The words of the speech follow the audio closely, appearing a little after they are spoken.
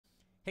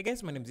Hey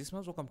guys, my name is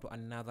Ismail. Welcome to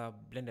another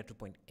Blender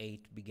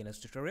 2.8 beginners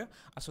tutorial.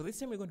 So this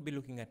time we're going to be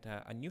looking at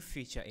a new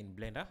feature in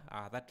Blender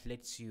that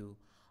lets you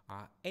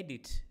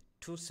edit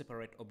two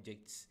separate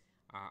objects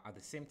at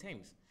the same time.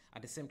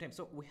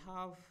 So we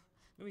have,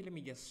 maybe let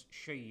me just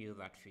show you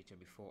that feature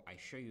before I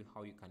show you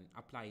how you can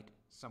apply it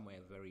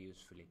somewhere very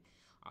usefully.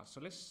 So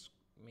let's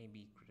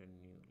maybe create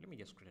a new, let me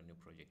just create a new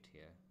project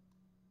here.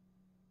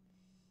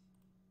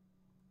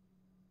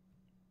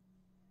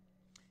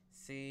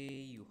 Say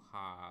you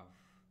have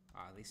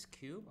this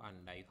cube and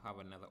you have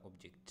another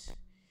object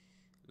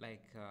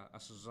like a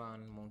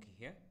Suzanne monkey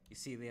here. You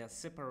see they are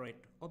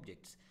separate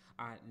objects.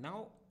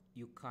 Now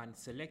you can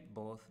select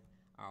both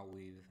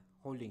with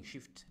holding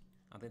shift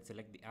and then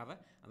select the other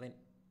and then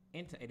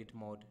enter edit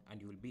mode,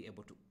 and you will be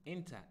able to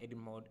enter edit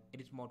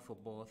mode for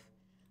both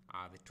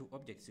the two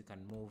objects. You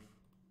can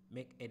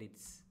make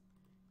edits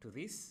to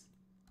this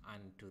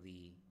and to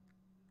the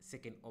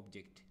second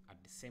object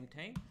at the same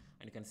time,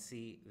 and you can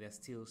see they're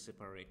still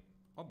separate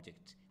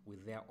objects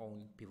with their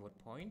own pivot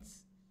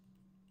points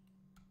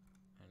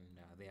and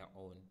their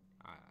own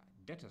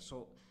data.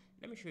 So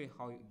let me show you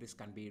how this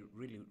can be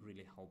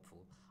really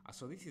helpful.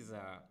 So this is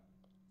a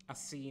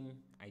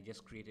scene I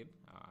just created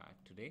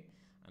today,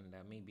 and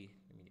maybe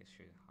let me just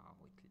show you how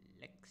it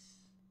looks.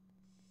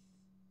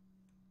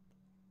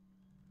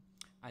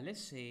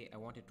 Let's say I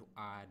wanted to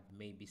add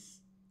maybe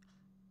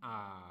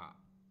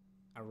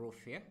a row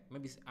here,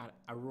 maybe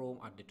a row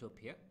at the top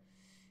here.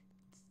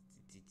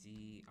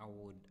 I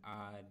would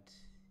add,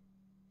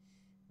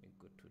 let me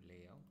go to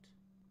layout.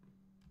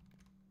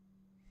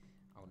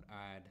 I would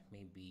add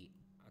maybe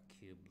a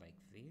cube like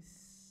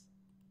this.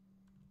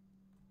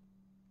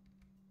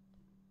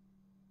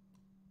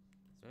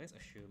 So let's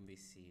assume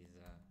this is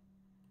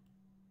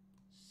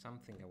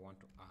something I want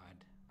to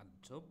add at the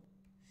top.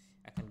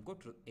 I can go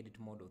to edit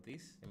mode of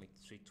this. Let me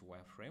switch to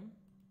wireframe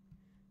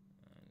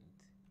and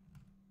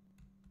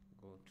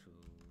go to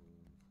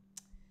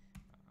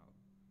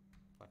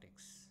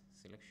vertex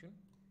selection,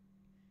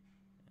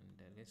 and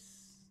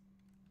let's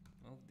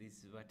move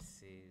these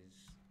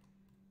vertices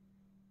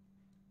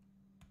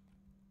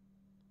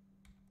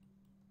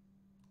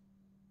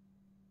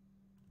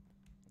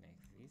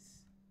like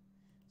this.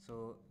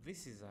 So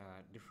this is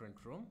a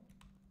different room.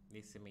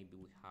 Let's say maybe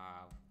we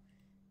have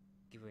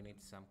given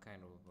it some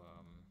kind of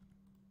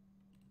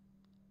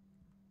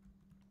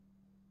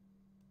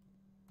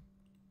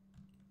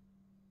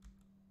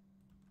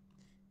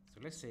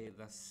so let's say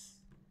that's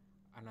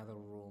another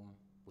room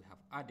we have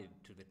added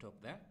to the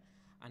top there,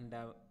 and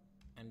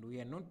we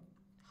are not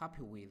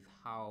happy with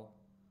how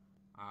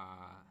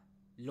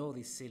low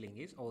this ceiling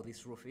is or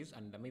this roof is,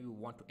 and maybe we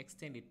want to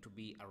extend it to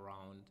be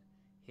around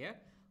here.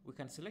 We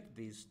can select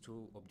these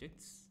two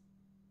objects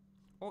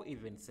or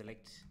even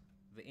select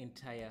the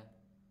entire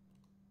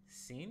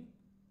scene,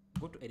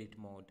 go to edit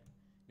mode.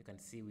 You can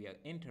see we are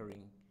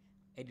entering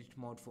edit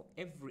mode for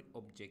every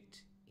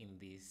object in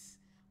this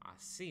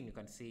scene. You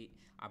can see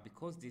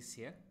because this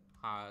here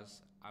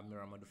has a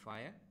mirror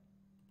modifier,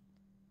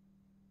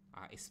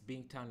 it's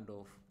being turned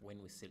off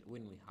when we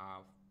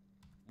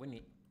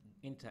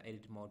enter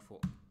edit mode for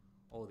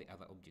all the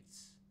other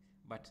objects,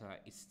 but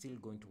it's still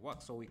going to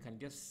work. So we can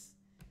just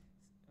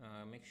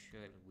make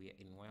sure we are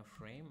in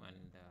wireframe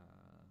and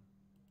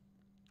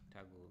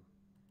toggle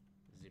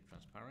Z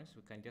transparency.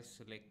 We can just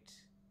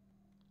select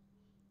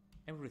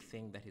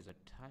everything that is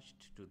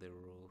attached to the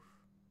roof.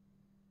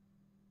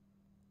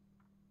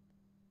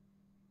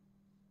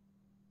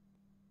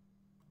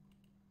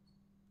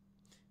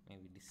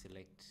 Maybe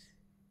deselect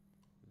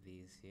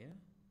these here,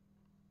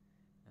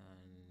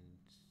 and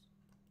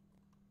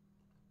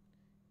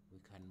we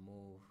can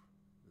move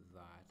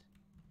that.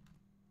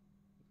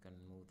 We can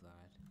move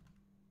that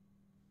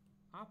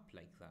up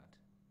like that.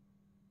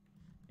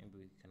 Maybe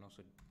we can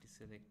also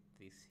deselect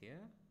this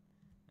here,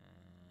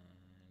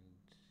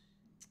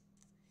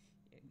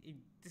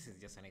 and this is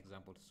just an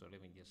example, so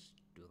let me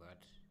just do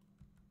that.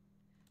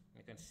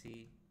 You can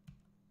see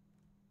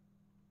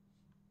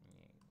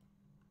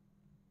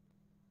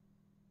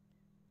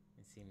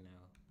now.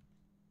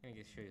 Let me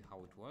just show you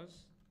how it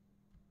was.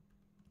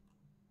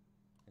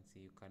 And see,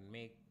 you can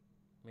make,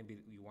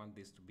 maybe you want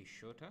this to be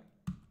shorter.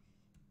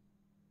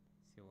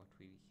 See what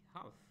we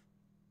have.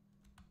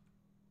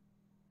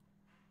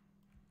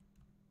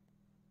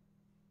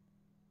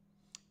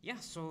 Yeah,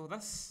 so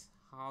that's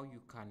how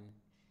you can,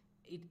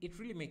 it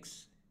really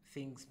makes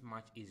things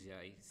much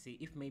easier. See,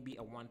 if maybe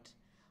I want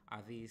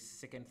this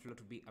second floor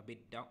to be a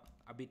bit down,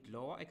 a bit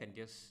lower, I can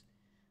just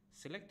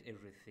select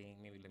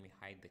everything. Maybe let me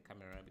hide the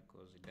camera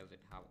because it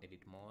doesn't have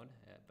edit mode,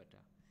 but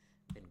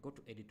then go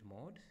to edit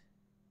mode.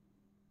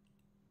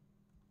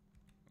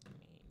 Let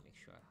me make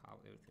sure I have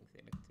everything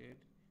selected.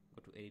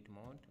 Go to edit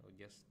mode, or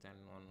just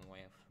turn on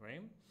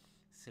wireframe.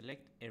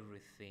 Select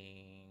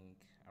everything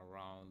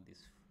around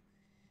this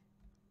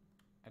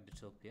at the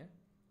top here,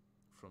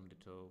 from the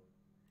top,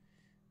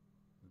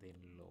 then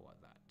lower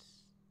that,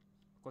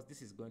 because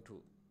this is going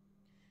to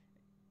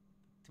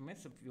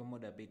mess up your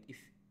mode a bit if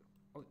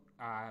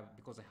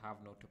because I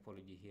have no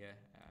topology here.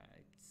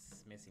 It's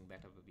it's messing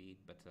that up a bit,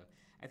 but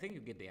I think you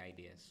get the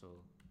idea. So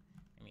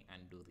let me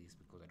undo this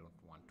because I don't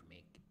want to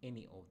make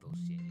any of those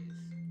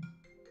changes.